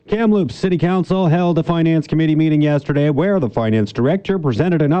Kamloops City Council held a Finance Committee meeting yesterday where the Finance Director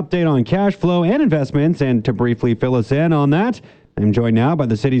presented an update on cash flow and investments. And to briefly fill us in on that, I'm joined now by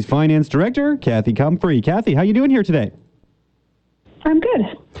the city's Finance Director, Kathy Comfrey. Kathy, how you doing here today? I'm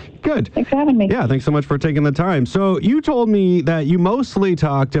good. Good. Thanks for having me. Yeah, thanks so much for taking the time. So you told me that you mostly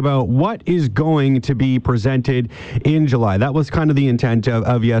talked about what is going to be presented in July. That was kind of the intent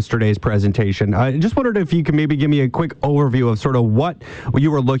of yesterday's presentation. I just wondered if you could maybe give me a quick overview of sort of what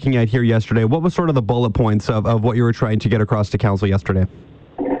you were looking at here yesterday. What was sort of the bullet points of what you were trying to get across to council yesterday?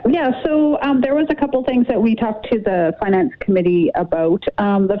 Yeah, so there was a couple things that we talked to the Finance Committee about.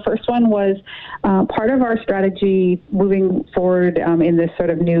 The first one was part of our strategy moving forward in this sort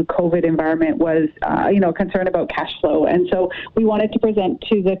of new COVID environment was, concern about cash flow. And so we wanted to present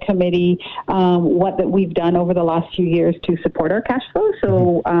to the committee what that we've done over the last few years to support our cash flow.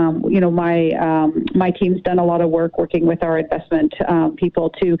 So, my team's done a lot of work working with our investment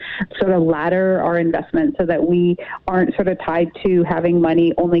people to sort of ladder our investments so that we aren't sort of tied to having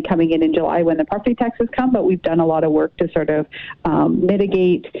money only coming in July when the property taxes come, but we've done a lot of work to sort of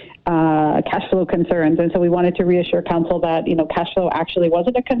mitigate cash flow concerns. And so we wanted to reassure council that, cash flow actually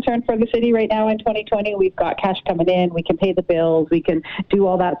wasn't a concern for the city right now in 2020. We've got cash coming in, we can pay the bills, we can do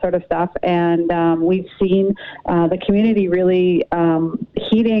all that sort of stuff. And we've seen the community really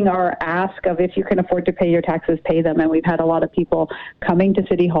heeding our ask of if you can afford to pay your taxes, pay them. And we've had a lot of people coming to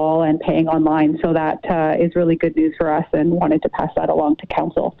City Hall and paying online. So that is really good news for us and wanted to pass that along to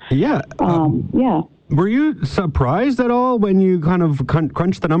council. Yeah. Yeah. Were you surprised at all when you kind of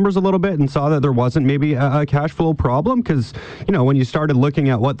crunched the numbers a little bit and saw that there wasn't maybe a cash flow problem? Because, when you started looking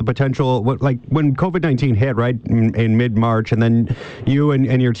at what the potential, when COVID-19 hit, right, in mid-March, and then you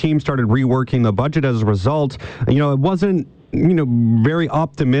and your team started reworking the budget as a result, it wasn't, very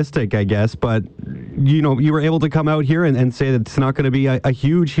optimistic, I guess, but, you were able to come out here and say that it's not going to be a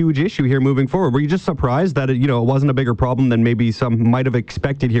huge issue here moving forward. Were you just surprised that it wasn't a bigger problem than maybe some might have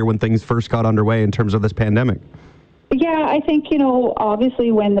expected here when things first got underway in terms of this pandemic? Yeah, I think,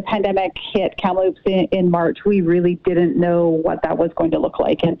 obviously when the pandemic hit Kamloops in March, we really didn't know what that was going to look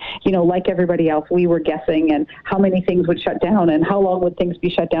like. And, like everybody else, we were guessing and how many things would shut down and how long would things be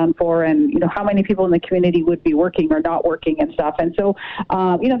shut down for and, how many people in the community would be working or not working and stuff. And so,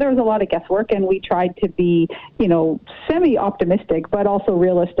 there was a lot of guesswork and we tried to be, semi-optimistic, but also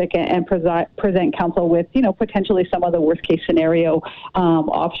realistic and present council with, potentially some of the worst case scenario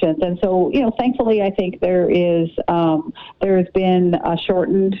options. And so, thankfully, I think there has been a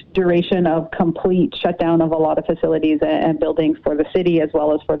shortened duration of complete shutdown of a lot of facilities and buildings for the city as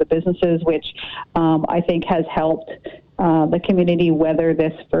well as for the businesses, which I think has helped the community weather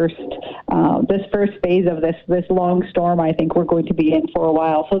this first phase of this long storm. I think we're going to be in for a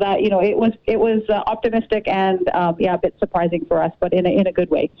while. So that it was optimistic and a bit surprising for us, but in a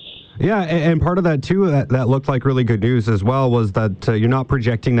good way. Yeah, and part of that too that looked like really good news as well was that you're not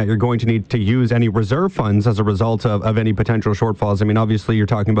projecting that you're going to need to use any reserve funds as a result of any potential shortfalls. I mean, obviously you're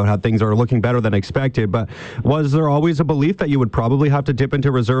talking about how things are looking better than expected, but was there always a belief that you would probably have to dip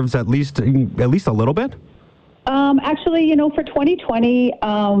into reserves at least a little bit? Actually, for 2020,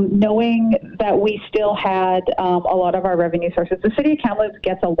 knowing that we still had a lot of our revenue sources, the city of Kamloops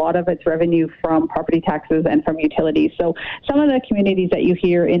gets a lot of its revenue from property taxes and from utilities. So some of the communities that you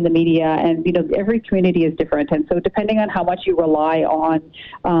hear in the media, and every community is different, and so depending on how much you rely on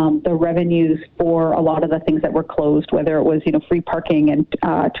the revenues for a lot of the things that were closed, whether it was free parking and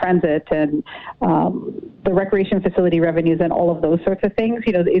transit and the recreation facility revenues and all of those sorts of things,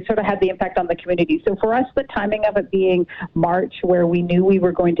 it sort of had the impact on the community. So for us, the timing of it being March, where we knew we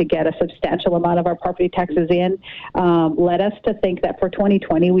were going to get a substantial amount of our property taxes in, led us to think that for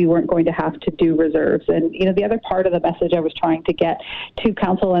 2020 we weren't going to have to do reserves. And the other part of the message I was trying to get to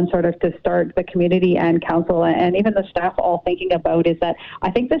council and sort of to start the community and council and even the staff all thinking about is that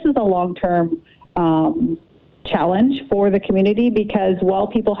I think this is a long-term challenge for the community, because while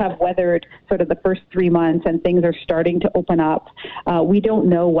people have weathered sort of the first 3 months and things are starting to open up, we don't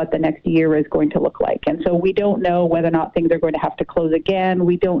know what the next year is going to look like. And so we don't know whether or not things are going to have to close again.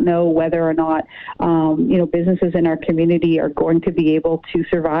 We don't know whether or not, businesses in our community are going to be able to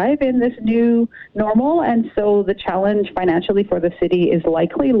survive in this new normal. And so the challenge financially for the city is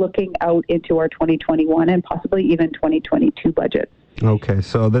likely looking out into our 2021 and possibly even 2022 budget. Okay,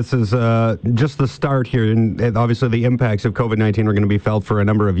 so this is just the start here, and obviously the impacts of COVID-19 are going to be felt for a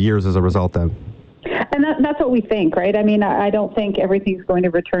number of years as a result then. And that's what we think, right? I mean, I don't think everything's going to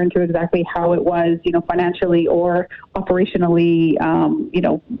return to exactly how it was, financially or operationally,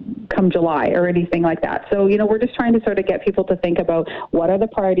 come July or anything like that. So, we're just trying to sort of get people to think about what are the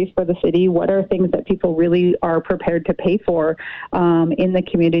priorities for the city, what are things that people really are prepared to pay for in the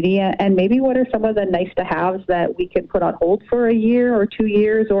community, and maybe what are some of the nice to haves that we could put on hold for a year or 2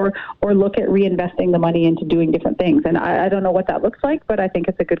 years, or look at reinvesting the money into doing different things. And I don't know what that looks like, but I think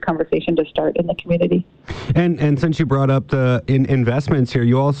it's a good conversation to start in the community. And since you brought up the investments here,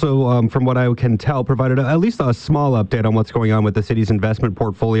 you also, from what I can tell, provided at least a small update on what's going on with the city's investment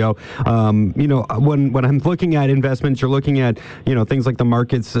portfolio. When I'm looking at investments, you're looking at things like the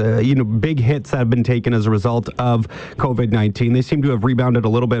markets, big hits that have been taken as a result of COVID-19. They seem to have rebounded a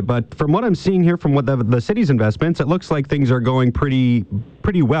little bit, but from what I'm seeing here, from what the city's investments, it looks like things are going pretty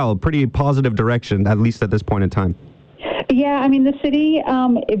well, pretty positive direction, at least at this point in time. Yeah, I mean, the city,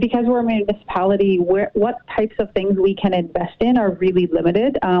 because we're a municipality, what types of things we can invest in are really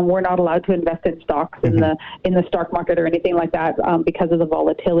limited. We're not allowed to invest in stocks in the stock market or anything like that because of the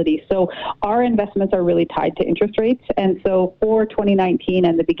volatility. So our investments are really tied to interest rates. And so for 2019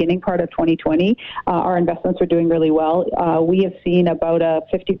 and the beginning part of 2020, our investments are doing really well. We have seen about a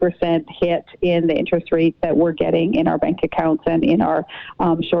 50% hit in the interest rate that we're getting in our bank accounts and in our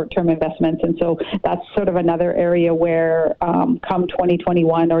short-term investments. And so that's sort of another area where come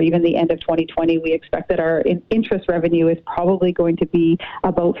 2021 or even the end of 2020, we expect that our interest revenue is probably going to be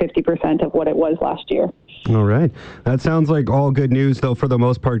about 50% of what it was last year. All right. That sounds like all good news, though, for the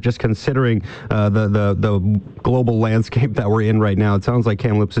most part, just considering the global landscape that we're in right now. It sounds like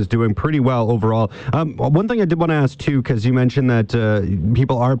Kamloops is doing pretty well overall. One thing I did want to ask, too, because you mentioned that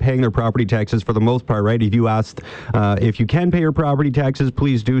people are paying their property taxes for the most part, right? If you asked if you can pay your property taxes,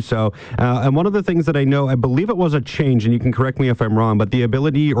 please do so. And one of the things that I know, I believe it was a change, and you can correct me if I'm wrong, but the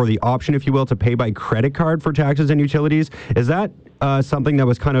ability or the option, if you will, to pay by credit card for taxes and utilities, is that something that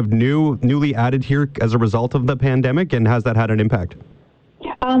was kind of newly added here as a result of the pandemic, and has that had an impact?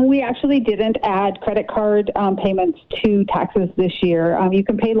 We actually didn't add credit card payments to taxes this year. You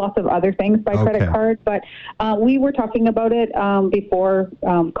can pay lots of other things by credit card, but we were talking about it before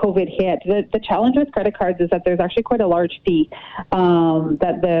COVID hit. The challenge with credit cards is that there's actually quite a large fee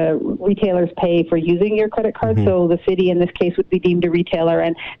that the retailers pay for using your credit card. So the city, in this case, would be deemed a retailer,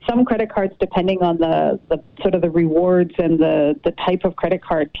 and some credit cards, depending on the sort of the rewards and the type of credit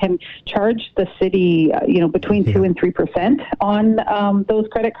card, can charge the city, between 2 and 3% on those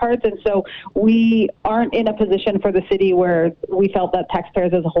credit cards. And so we aren't in a position for the city where we felt that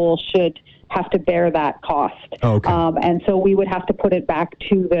taxpayers as a whole should have to bear that cost. And so we would have to put it back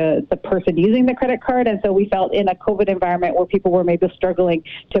to the person using the credit card. And so we felt in a COVID environment where people were maybe struggling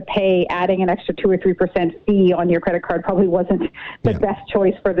to pay, adding an extra 2 or 3% fee on your credit card probably wasn't the best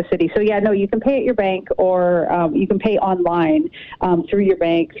choice for the city. So you can pay at your bank, or you can pay online through your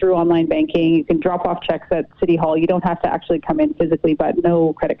bank, through online banking. You can drop off checks at City Hall. You don't have to actually come in physically, but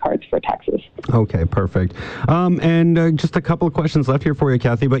no credit cards for taxes. Okay, perfect. And just a couple of questions left here for you,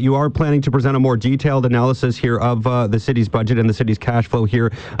 Kathy, but you are planning to present a more detailed analysis here of the city's budget and the city's cash flow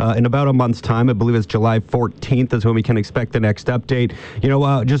here in about a month's time. I believe it's July 14th is when we can expect the next update.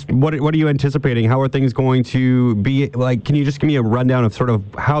 Just what are you anticipating? How are things going to be like? Can you just give me a rundown of sort of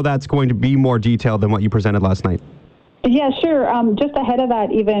how that's going to be more detailed than what you presented last night? Yeah, sure. Just ahead of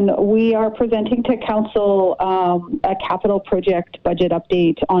that, even, we are presenting to Council a capital project budget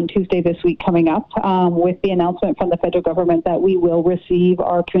update on Tuesday this week coming up with the announcement from the federal government that we will receive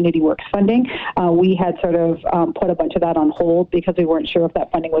our community works funding. We had sort of put a bunch of that on hold because we weren't sure if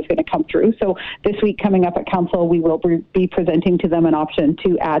that funding was going to come through. So this week coming up at Council, we will be presenting to them an option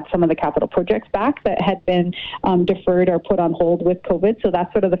to add some of the capital projects back that had been deferred or put on hold with COVID. So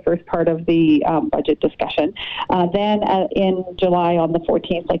that's sort of the first part of the budget discussion. Then in July on the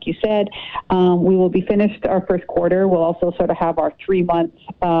 14th, like you said, we will be finished our first quarter. We'll also sort of have our 3-month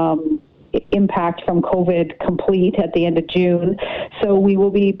impact from COVID complete at the end of June. So we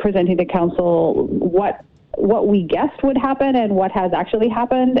will be presenting to Council what we guessed would happen and what has actually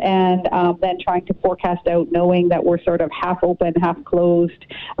happened, and then trying to forecast out, knowing that we're sort of half open, half closed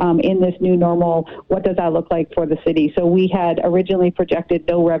in this new normal. What does that look like for the city? So we had originally projected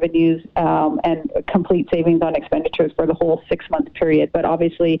no revenues and complete savings on expenditures for the whole 6-month period. But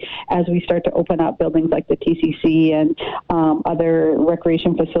obviously, as we start to open up buildings like the TCC and other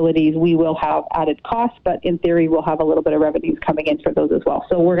recreation facilities, we will have added costs, but in theory, we'll have a little bit of revenues coming in for those as well.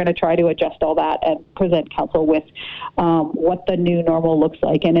 So we're going to try to adjust all that and present council with what the new normal looks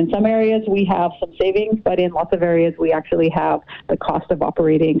like. And in some areas we have some savings, but in lots of areas we actually have the cost of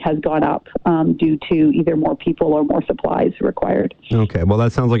operating has gone up due to either more people or more supplies required. Okay, well,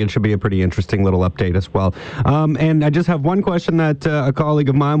 that sounds like it should be a pretty interesting little update as well. And I just have one question that a colleague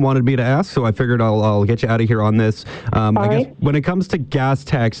of mine wanted me to ask, so I figured I'll get you out of here on this. I guess when it comes to gas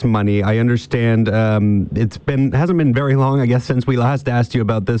tax money, I understand hasn't been very long, I guess, since we last asked you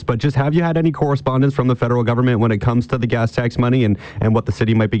about this, but just have you had any correspondence from the federal government when it comes to the gas tax money and what the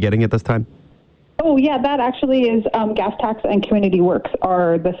city might be getting at this time? Oh, yeah, that actually is gas tax and community works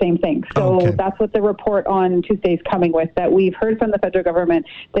are the same thing. So That's what the report on Tuesday is coming with, that we've heard from the federal government.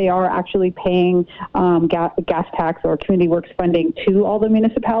 They are actually paying gas tax or community works funding to all the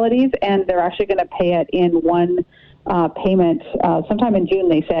municipalities, and they're actually going to pay it in one payment sometime in June,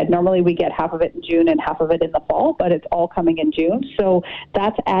 they said. Normally we get half of it in June and half of it in the fall, but it's all coming in June. So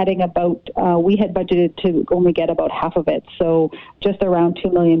that's adding about, we had budgeted to only get about half of it. So just around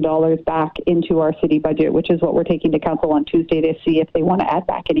 $2 million back into our city budget, which is what we're taking to council on Tuesday to see if they want to add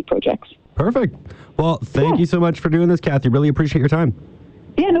back any projects. Perfect. Well, thank you so much for doing this, Kathy. Really appreciate your time.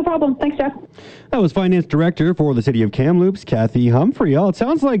 Yeah, no problem. Thanks, Jeff. That was Finance Director for the City of Kamloops, Kathy Humphrey. It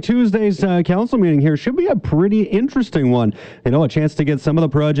sounds like Tuesday's council meeting here should be a pretty interesting one. A chance to get some of the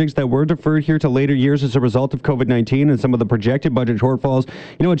projects that were deferred here to later years as a result of COVID-19 and some of the projected budget shortfalls.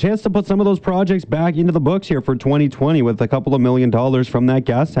 A chance to put some of those projects back into the books here for 2020 with a couple of $1 million from that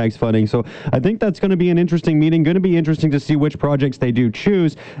gas tax funding. So I think that's going to be an interesting meeting. Going to be interesting to see which projects they do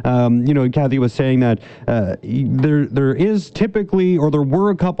choose. Kathy was saying that there is typically, or there were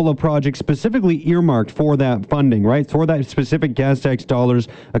a couple of projects specifically earmarked for that funding, right? For that specific gas tax dollars.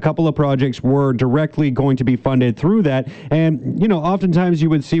 A couple of projects were directly going to be funded through that. And, oftentimes you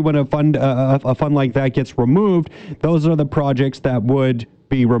would see when a fund like that gets removed, those are the projects that would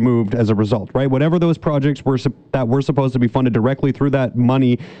be removed as a result, right? Whatever those projects were that were supposed to be funded directly through that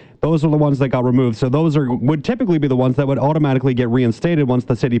money, those are the ones that got removed. So those would typically be the ones that would automatically get reinstated once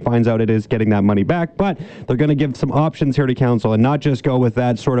the city finds out it is getting that money back. But they're going to give some options here to council and not just go with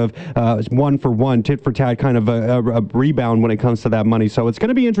that sort of one-for-one, tit-for-tat kind of a rebound when it comes to that money. So it's going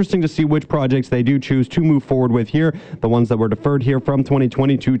to be interesting to see which projects they do choose to move forward with here. The ones that were deferred here from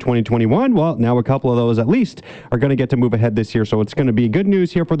 2020 to 2021, well, now a couple of those at least are going to get to move ahead this year. So it's going to be good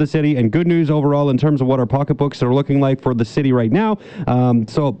news here for the city and good news overall in terms of what our pocketbooks are looking like for the city right now.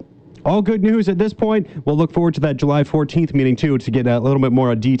 All good news at this point. We'll look forward to that July 14th meeting, too, to get a little bit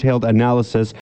more detailed analysis